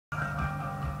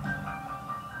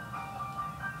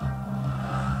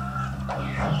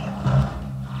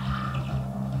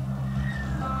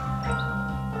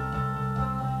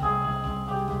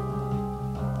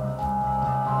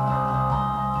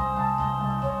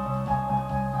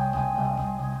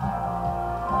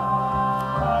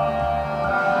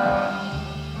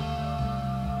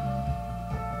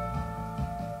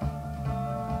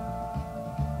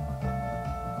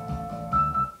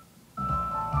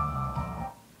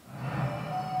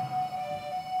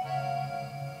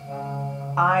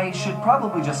I should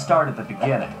probably just start at the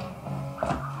beginning.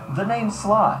 The name's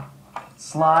Sly.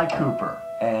 Sly Cooper,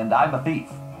 and I'm a thief.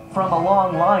 From a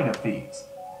long line of thieves.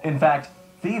 In fact,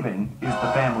 thieving is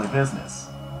the family business.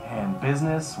 And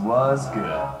business was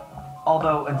good.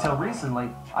 Although, until recently,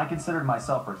 I considered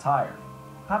myself retired.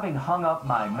 Having hung up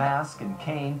my mask and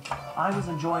cane, I was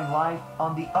enjoying life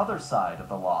on the other side of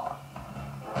the law.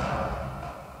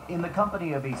 In the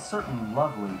company of a certain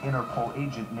lovely Interpol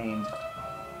agent named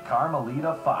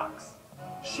Carmelita Fox.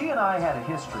 She and I had a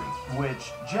history,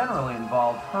 which generally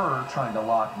involved her trying to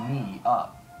lock me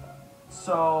up.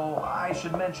 So, I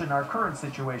should mention our current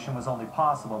situation was only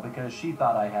possible because she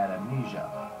thought I had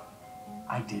amnesia.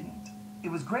 I didn't. It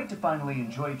was great to finally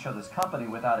enjoy each other's company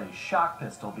without a shock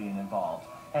pistol being involved,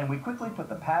 and we quickly put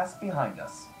the past behind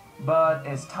us. But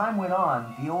as time went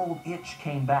on, the old itch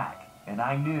came back, and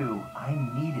I knew I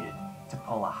needed to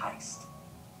pull a heist.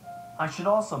 I should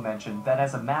also mention that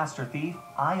as a master thief,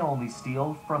 I only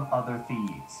steal from other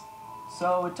thieves.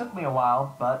 So it took me a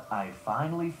while, but I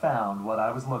finally found what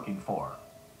I was looking for.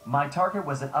 My target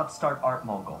was an upstart art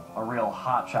mogul, a real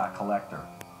hotshot collector.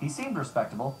 He seemed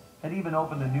respectable, had even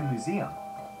opened a new museum.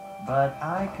 But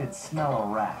I could smell a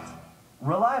rat.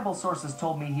 Reliable sources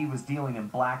told me he was dealing in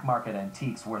black market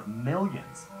antiques worth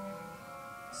millions.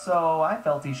 So I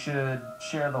felt he should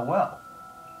share the wealth.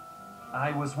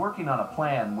 I was working on a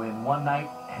plan when one night,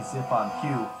 as if on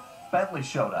cue, Bentley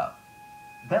showed up.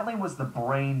 Bentley was the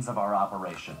brains of our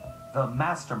operation, the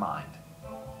mastermind.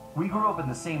 We grew up in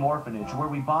the same orphanage where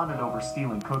we bonded over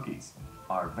stealing cookies,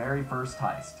 our very first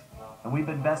heist, and we've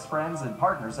been best friends and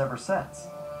partners ever since.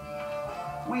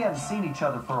 We hadn't seen each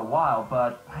other for a while,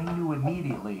 but I knew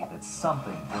immediately that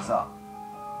something was up.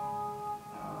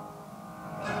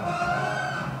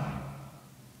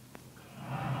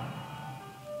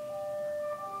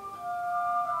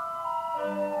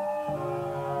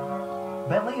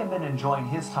 Bentley had been enjoying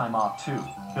his time off too,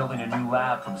 building a new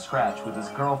lab from scratch with his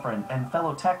girlfriend and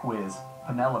fellow tech whiz,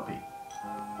 Penelope.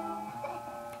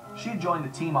 She had joined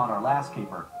the team on our last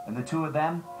caper, and the two of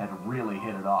them had really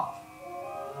hit it off.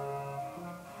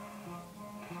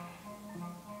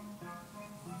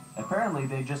 Apparently,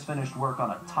 they just finished work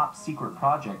on a top secret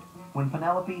project when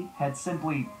Penelope had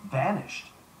simply vanished.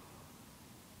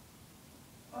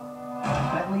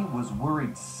 Bentley was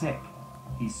worried sick.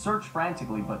 He searched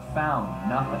frantically but found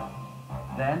nothing.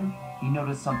 Then, he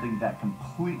noticed something that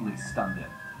completely stunned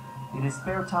him. In his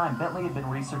spare time, Bentley had been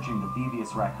researching the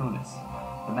Thieves Raccoonus,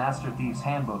 the Master Thief's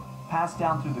handbook passed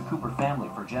down through the Cooper family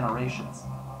for generations.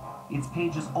 Its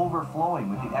pages overflowing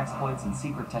with the exploits and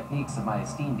secret techniques of my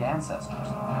esteemed ancestors.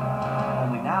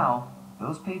 Only now,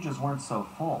 those pages weren't so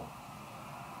full.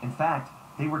 In fact,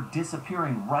 they were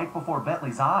disappearing right before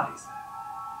Bentley's eyes.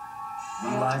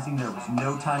 Realizing there was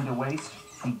no time to waste,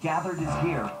 he gathered his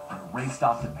gear and raced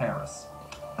off to Paris.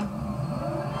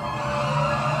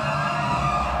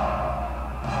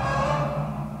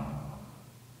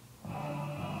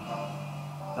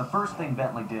 The first thing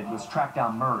Bentley did was track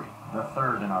down Murray, the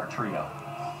third in our trio.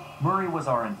 Murray was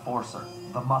our enforcer,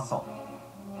 the muscle,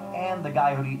 and the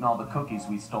guy who'd eaten all the cookies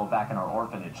we stole back in our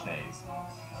orphanage days.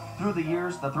 Through the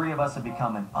years, the three of us had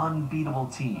become an unbeatable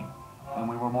team, and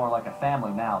we were more like a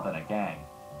family now than a gang.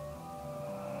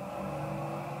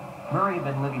 Murray had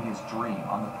been living his dream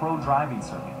on the pro driving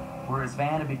circuit, where his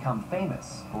van had become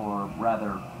famous, or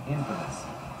rather infamous,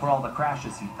 for all the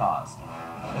crashes he caused.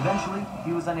 Eventually,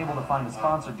 he was unable to find a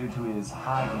sponsor due to his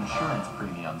high insurance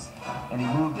premiums, and he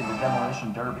moved into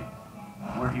Demolition Derby,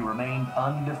 where he remained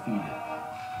undefeated.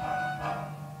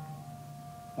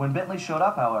 When Bentley showed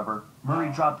up, however,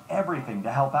 Murray dropped everything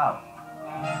to help out.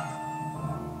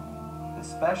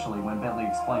 Especially when Bentley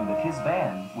explained that his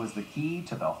van was the key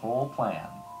to the whole plan.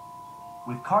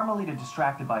 With Carmelita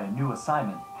distracted by a new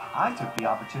assignment, I took the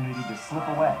opportunity to slip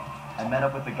away and met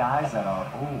up with the guys at our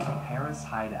old Paris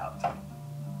hideout.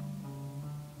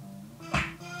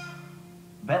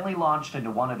 Bentley launched into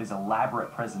one of his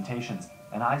elaborate presentations,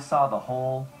 and I saw the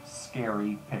whole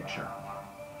scary picture.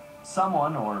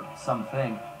 Someone, or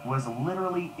something, was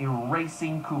literally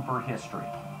erasing Cooper history.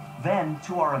 Then,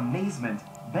 to our amazement,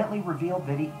 Bentley revealed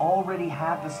that he already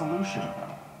had the solution: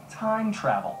 time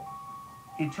travel.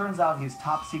 It turns out his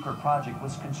top secret project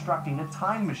was constructing a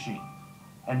time machine,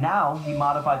 and now he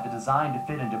modified the design to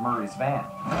fit into Murray's van.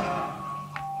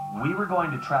 We were going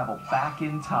to travel back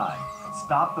in time,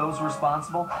 stop those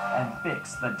responsible, and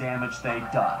fix the damage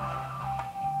they'd done.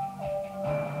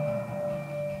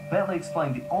 Bentley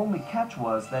explained the only catch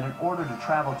was that in order to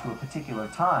travel to a particular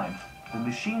time, the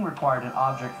machine required an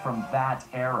object from that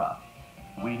era.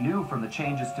 We knew from the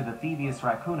changes to the Thieves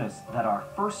Raccoonus that our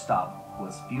first stop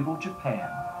was feudal Japan.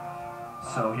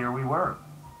 So here we were,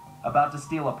 about to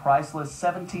steal a priceless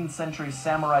 17th century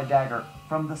samurai dagger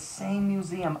from the same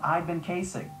museum I'd been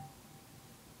casing.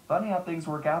 Funny how things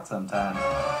work out sometimes.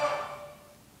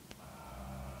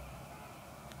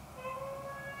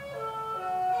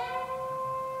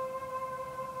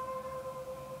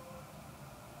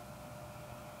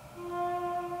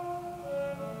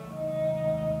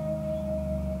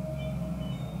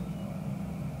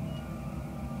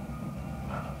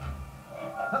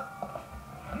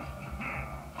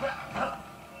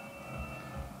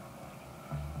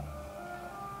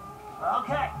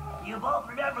 Okay, you both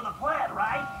remember the plan,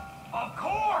 right? Of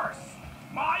course!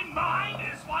 My mind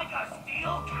is like a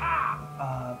steel cap!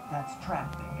 That's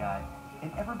trapped, big guy.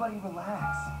 And everybody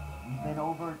relax. We've been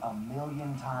over it a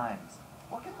million times.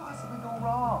 What could possibly go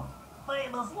wrong?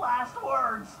 Famous last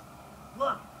words.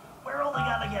 Look, we're only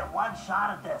gonna get one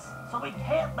shot at this, so we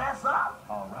can't mess up.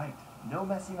 All right, no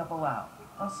messing up allowed.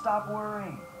 Now stop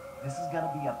worrying. This is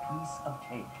gonna be a piece of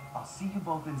cake. I'll see you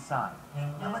both inside.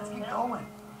 Now let's get going.